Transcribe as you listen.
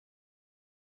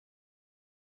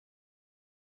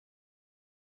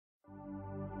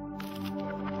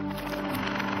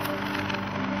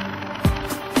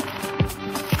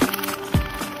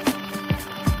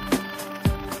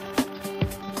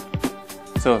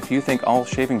So if you think all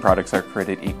shaving products are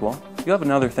created equal, you have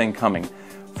another thing coming.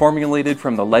 Formulated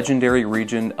from the legendary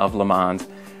region of Le Mans,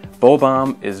 Beau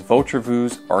Baume is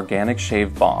Votrevue's organic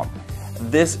shave balm.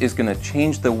 This is going to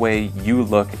change the way you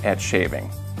look at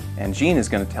shaving. And Jean is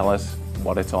going to tell us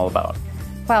what it's all about.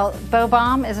 Well, Beau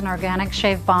Baume is an organic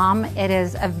shave balm. It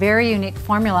is a very unique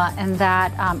formula in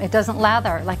that it doesn't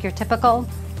lather like your typical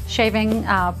shaving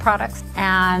products,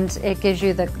 and it gives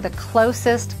you the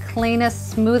closest,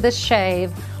 cleanest, smoothest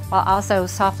shave while also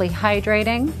softly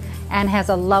hydrating, and has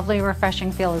a lovely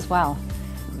refreshing feel as well.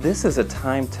 This is a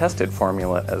time-tested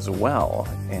formula as well,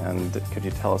 and could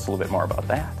you tell us a little bit more about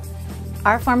that?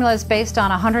 Our formula is based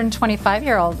on a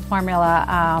 125-year-old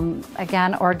formula,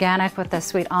 again, organic with the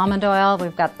sweet almond oil.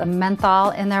 We've got the menthol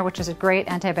in there, which is a great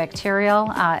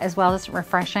antibacterial, as well as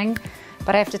refreshing.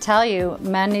 But I have to tell you,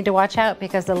 men need to watch out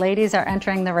because the ladies are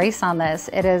entering the race on this.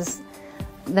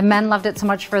 The men loved it so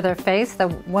much for their face. The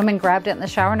women grabbed it in the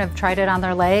shower and have tried it on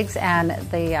their legs, and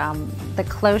the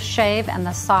close shave and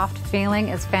the soft feeling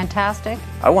is fantastic.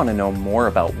 I want to know more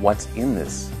about what's in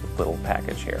this little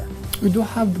package here. We do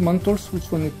have the menthols,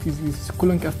 which one it is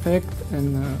cooling effect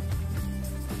and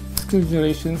skin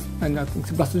generations and I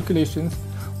think blood circulations.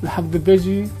 We have the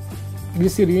veggie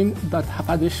glycerin that have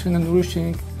additional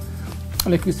nourishing,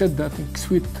 like we said, that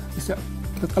sweet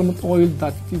that almond oil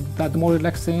that more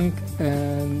relaxing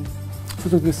and for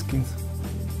the skin.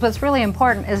 What's really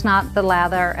important is not the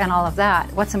lather and all of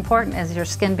that. What's important is your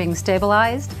skin being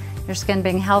stabilized, your skin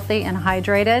being healthy and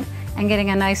hydrated, and getting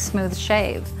a nice smooth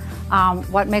shave.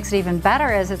 What makes it even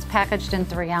better is it's packaged in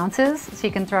 3 ounces, so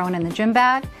you can throw it in the gym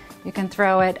bag, you can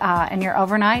throw it in your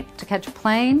overnight to catch a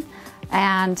plane,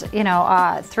 and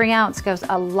 3 ounce goes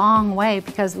a long way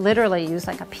because literally you use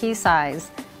like a pea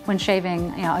size when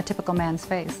shaving a typical man's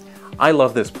face. I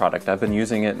love this product. I've been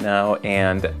using it now,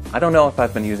 and I don't know if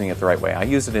I've been using it the right way. I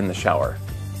use it in the shower.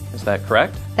 Is that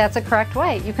correct? That's a correct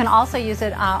way. You can also use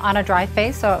it on a dry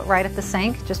face, so right at the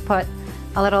sink, just put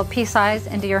a little pea size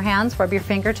into your hands, rub your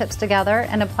fingertips together,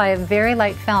 and apply a very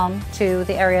light film to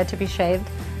the area to be shaved.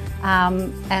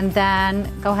 And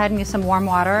then go ahead and use some warm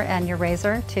water and your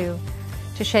razor to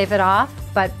shave it off.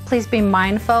 But please be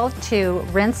mindful to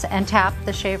rinse and tap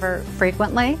the shaver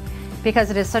frequently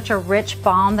because it is such a rich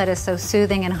balm that is so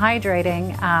soothing and hydrating.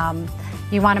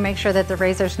 You want to make sure that the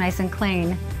razor is nice and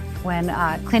clean when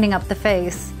cleaning up the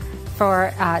face.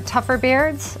 For tougher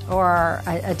beards or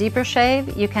a deeper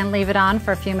shave, you can leave it on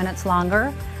for a few minutes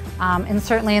longer. And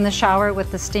certainly in the shower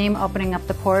with the steam opening up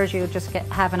the pores, you just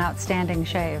have an outstanding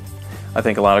shave. I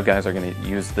think a lot of guys are going to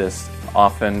use this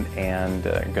often and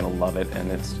are going to love it, and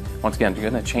it's, once again,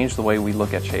 going to change the way we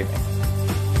look at shaving.